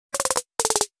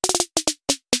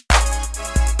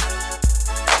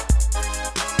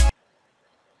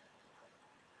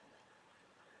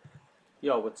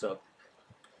Yo, what's up?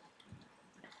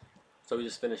 So we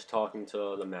just finished talking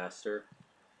to the master.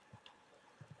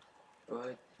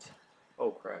 But oh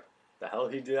crap. The hell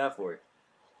did he do that for?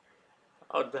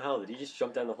 Oh, the hell, did he just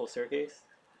jump down the whole staircase?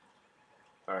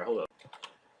 Alright, hold up.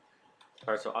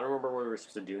 Alright, so I don't remember what we were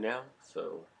supposed to do now,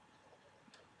 so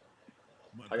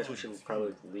I guess we should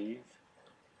probably leave.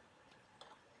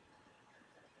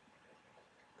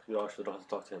 We actually don't have to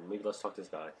talk to him. Maybe let's talk to this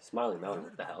guy. Smiling Mountain,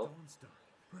 what the hell?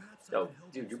 Yo,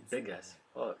 dude, you're big ass.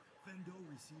 Fuck. Fendo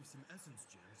received some essence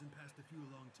gems and passed a few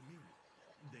along to me.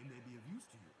 They may be of use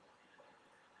to you.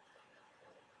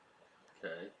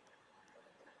 Okay.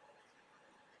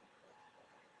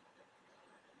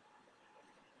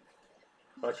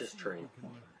 Let's just train.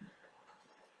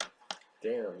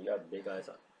 Damn, you got big eyes,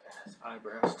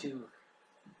 eyebrows too.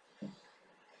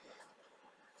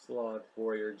 Slog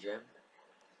warrior gem.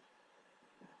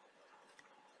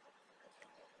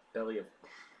 Belly of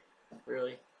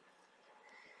really?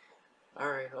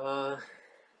 Alright,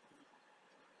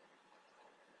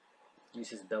 use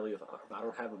his belly of I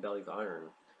don't have a belly of iron.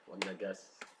 I mean, I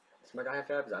guess does my guy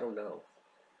have abs? I don't know.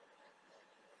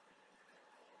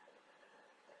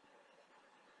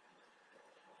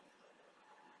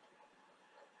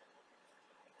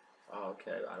 Oh,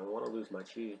 okay, I don't want to lose my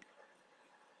chi.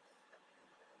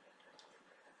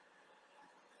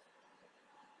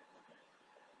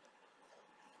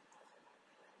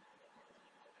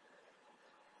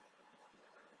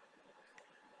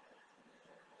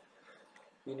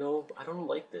 You know, I don't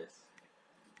like this.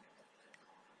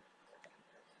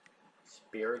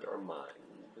 Spirit or mind?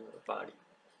 Body.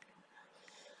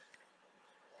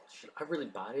 Should I really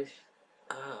buy this?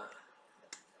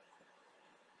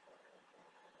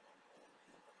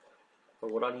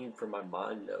 But what I need for my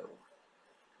mind, though.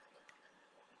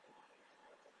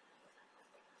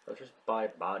 Let's just buy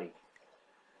body.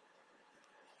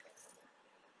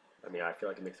 I mean, I feel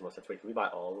like it makes the most sense. Wait, can we buy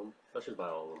all of them? Let's just buy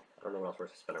all of them. I don't know what else we're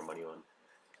supposed to spend our money on.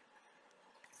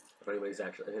 If anybody's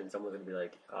actually, and someone's gonna be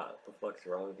like, what the fuck's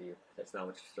wrong with you? That's not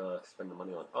what you spend the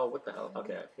money on. Oh, what the hell?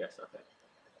 Okay, yes, okay.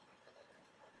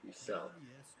 You sell.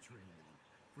 Yes, training.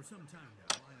 For some time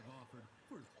now, I have offered,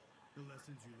 first, the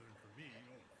lessons you learn from me,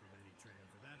 or from any trainer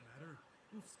for that matter.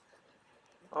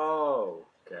 Oh,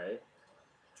 okay.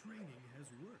 Training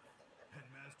has worked, and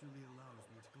Masterly allows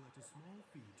me to collect a small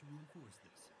fee to reinforce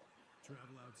this.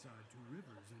 Travel outside 2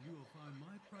 rivers, and you will find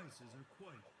my prices are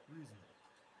quite reasonable.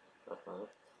 Uh-huh.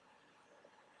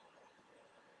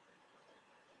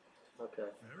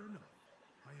 Okay. Fair enough.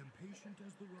 I am patient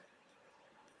as the rock.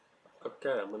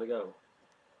 Okay, I'm gonna go.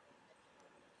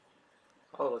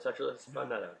 Oh, let's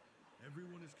find that out.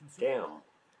 Everyone is concerned. Damn.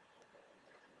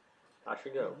 I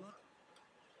should go.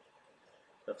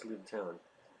 Let's leave the town.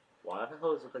 Why the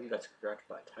hell does it look like you got scratched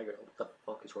by a tiger? What the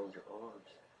fuck is wrong with your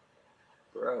arms?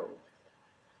 Bro.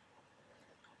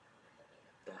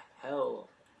 The hell?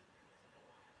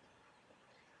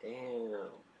 Damn.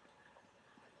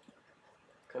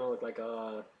 Kinda look like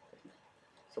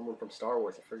someone from Star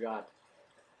Wars. I forgot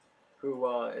who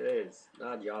it is.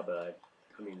 Not Jabba.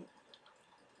 I mean,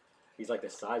 he's like the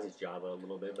size of Jabba a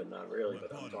little bit, but not really.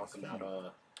 But I'm talking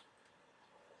about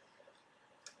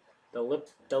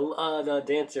the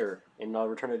dancer in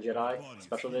Return of the Jedi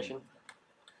Special Edition.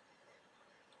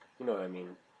 You know what I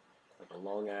mean? Like a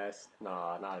long ass.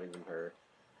 Nah, not even her.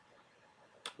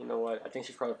 You know what? I think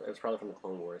it was probably from the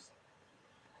Clone Wars.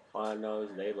 All I know is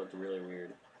they looked really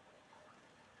weird.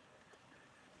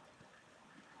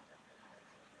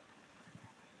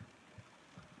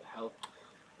 The hell?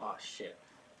 Oh shit.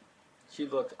 She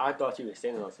looked. I thought she was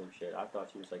standing on some shit. I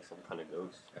thought she was like some kind of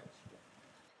ghost.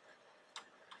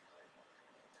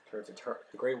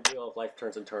 The great wheel of life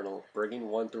turns eternal, bringing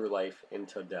one through life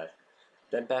into death,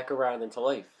 then back around into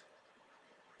life.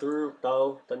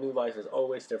 Though the new life is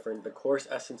always different, the course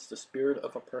essence, the spirit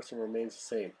of a person remains the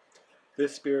same.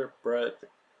 This spirit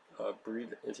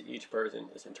breathed into each person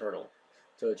is eternal.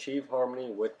 To achieve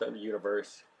harmony with the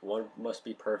universe, one must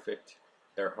be perfect.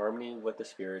 Their harmony with the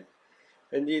spirit.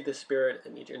 Indeed, the spirit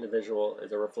in each individual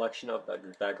is a reflection of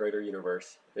that greater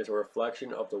universe. It is a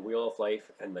reflection of the wheel of life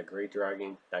and the great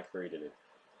dragon that created it.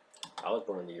 I was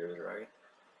born in the year of the dragon.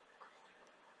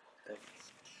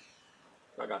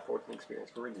 I got 14 experience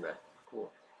for reading that.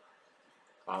 Cool.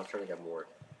 I was trying to get more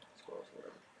scrolls or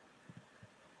whatever.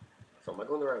 So am I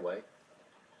going the right way?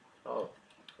 Oh,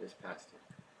 I just passed it.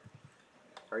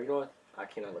 Or you know what? I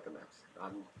cannot look at maps.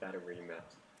 I'm bad at reading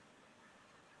maps.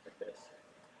 Like this.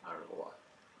 I don't know why.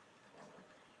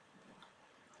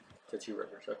 To 2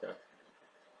 rivers, okay.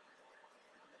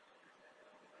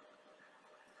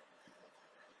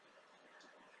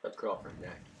 Let's go off her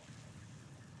neck.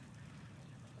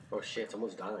 Oh shit, it's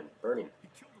almost dying. Burning. He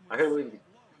killed him I with a can't believe single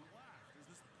blow and laughed as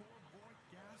this poor boy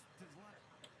gasped his last.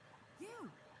 You!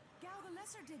 Gal the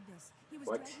Lesser did this. He was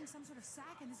What? dragging some sort of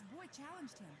sack and this boy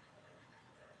challenged him.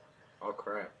 Oh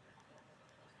crap.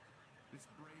 This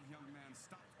brave young man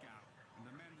stopped Gao and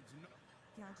demanded to know.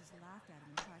 Gal just laughed at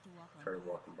him and tried to walk on Started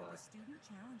by. walking by. The student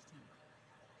challenged him.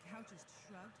 Gal just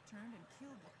shrugged, turned, and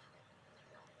killed him.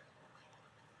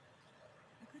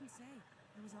 I couldn't say.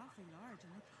 It was awfully large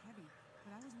and looked heavy,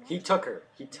 but I was watching. He took her.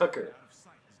 He took her. Out of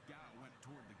sight as Gao went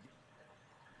toward the gate.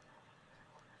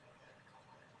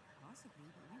 Possibly,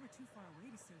 but we were too far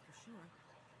away to say for sure.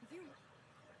 If you...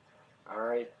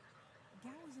 Alright.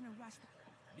 Gal was in a rush.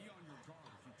 Be on your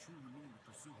guard if you truly mean to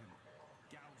pursue him.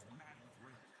 Gao's mad with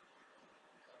rage.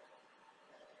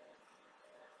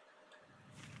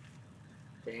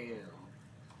 Damn.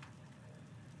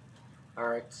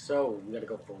 Alright, so we gotta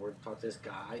go forward, talk to this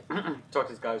guy. Talk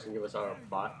to this guy who's gonna give us our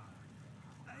plot.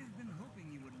 I've been hoping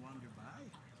you would wander by.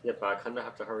 Yep, but I kinda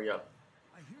have to hurry up.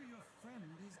 I hear your friend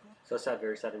is got. So sad,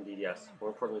 very sad indeed, yes. More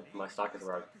importantly, my stock is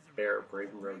around fair,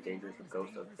 brazen road, dangerous with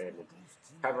ghosts of abandonment.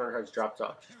 However, her has dropped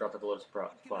off. She's dropped off the load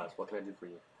of supplies. What can I do for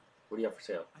you? What do you have for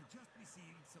sale? I just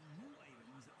received some new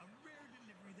items, a rare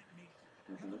delivery that made.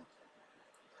 Mm-hmm.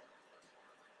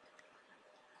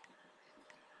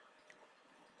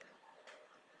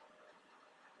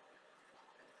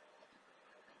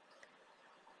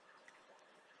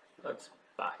 Let's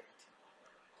buy it.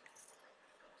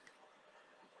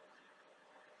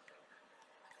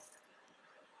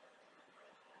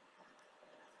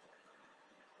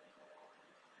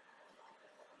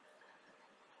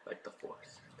 Like the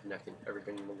Force, connecting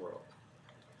everything in the world.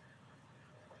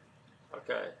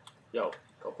 Okay. Yo,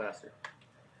 go faster.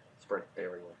 Sprint,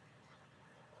 there we go.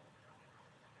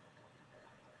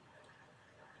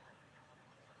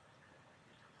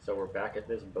 So we're back at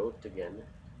this boat again.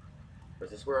 Is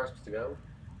this where I'm supposed to go?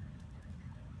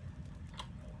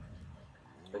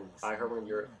 And I heard one of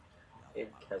your ink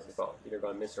has either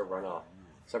gone missed or run off.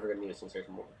 It's never good news since there's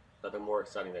nothing more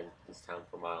exciting than this town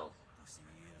for miles.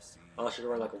 Unless you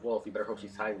can run like a wolf, you better hope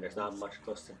she's hiding. There's not much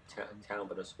close to town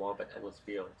but a swamp and endless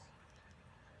fields.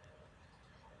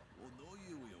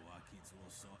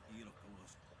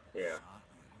 Yeah.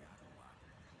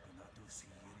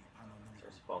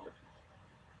 There's Balder.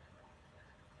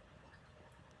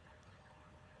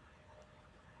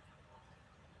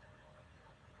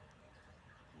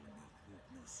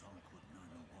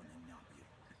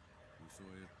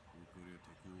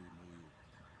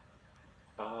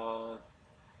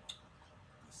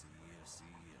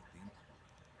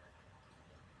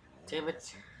 Damn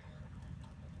it.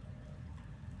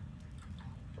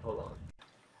 Hold on.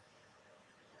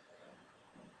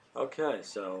 Okay,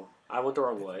 so I went the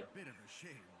wrong way. Bit of a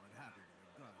shame what happened to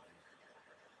the garden.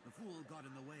 The fool got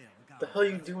in the way of What the hell are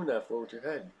you doing that for with your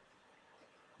head?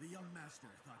 The young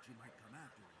master thought you might come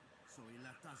after him, so he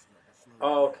left us here to slow Oh,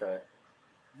 you down. okay.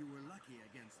 You were lucky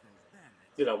against those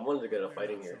bandits. Dude, I wanted to get a fight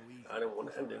in here. I didn't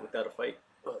want to end it without a fight.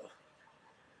 Ugh.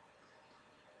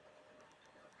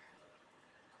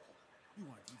 You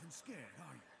aren't even scared,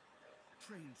 are you?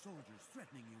 Trained soldiers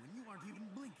threatening you and you aren't even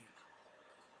blinking.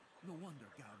 No wonder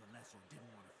Gao the Lesser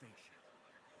didn't want to face you.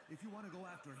 If you want to go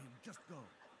after him, just go.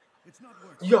 It's not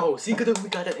worth it. Yo, see, we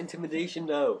got that intimidation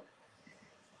though.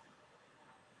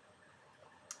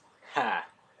 Ha.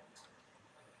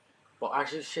 Well,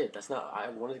 actually, shit, that's not. I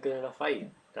wanted to get in a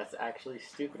fight. That's actually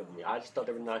stupid of me. I just thought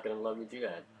they were not gonna let me do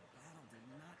that. The battle did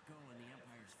not go in the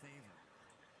Empire's favor.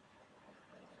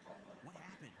 What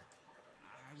happened?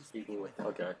 I was Speaking with,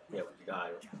 okay, yeah, with the guy.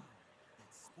 Gao,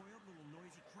 that spoiled little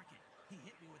noisy cricket. He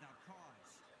hit me without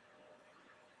cause.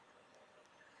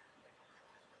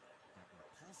 That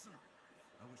repulsor?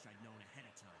 I wish I'd known ahead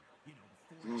of time. You know,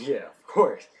 before. Yeah, of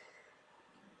course.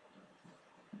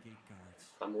 Gate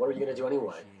guards. What are you gonna do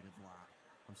anyway? Appreciative lot.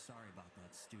 I'm sorry about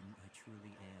that, student. I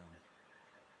truly am.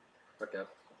 Okay.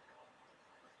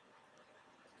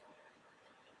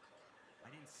 I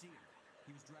didn't see him.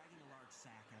 He was dragging a large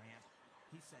sack, and I asked.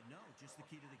 He said no, just the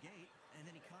key to the gate, and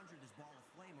then he conjured this ball of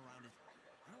flame around his.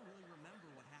 I don't really remember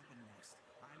what happened next.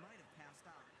 I might have passed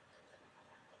out.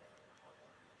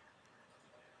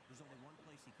 There's only one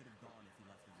place he could have gone if he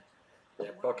left the village.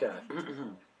 Yeah, okay.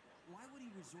 Why would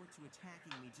he resort to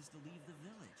attacking me just to leave the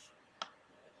village?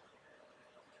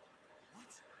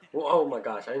 What? Well, oh my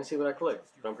gosh, I didn't see what I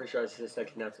clicked, but I'm pretty sure I just said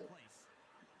kidnapped it.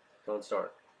 Don't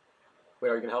start. Wait,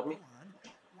 are you gonna help me? Go on.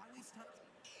 Why waste time?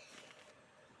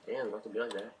 Damn, not to be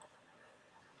like that.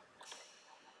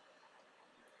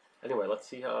 Anyway, let's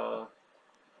see.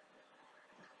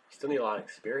 Still need a lot of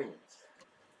experience.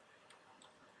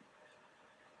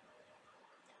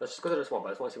 Let's just go to the swamp. I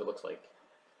just want to see what it looks like.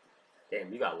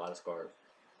 Damn, you got a lot of scars.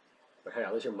 But hey,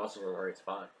 at least your muscles are already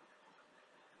fine.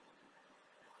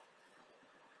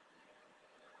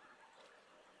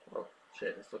 Oh,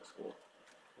 shit, this looks cool.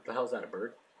 What the hell is that, a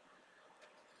bird?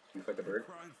 You fight the bird?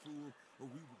 Cry, fool, or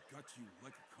we will gut you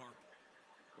like a carp.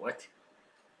 What?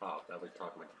 Oh, that was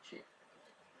talking about the cheat.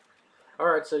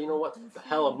 Alright, so you know what? The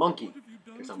hell, a monkey.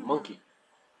 It's a monkey.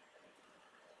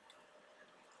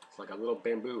 It's like a little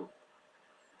bamboo.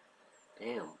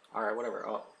 Damn. Alright, whatever.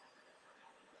 Oh.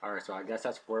 Alright, so I guess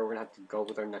that's where we're gonna have to go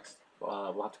with our next.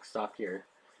 We'll have to stop here.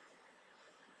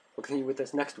 We'll continue with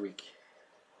this next week.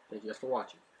 Thank you guys for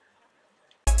watching.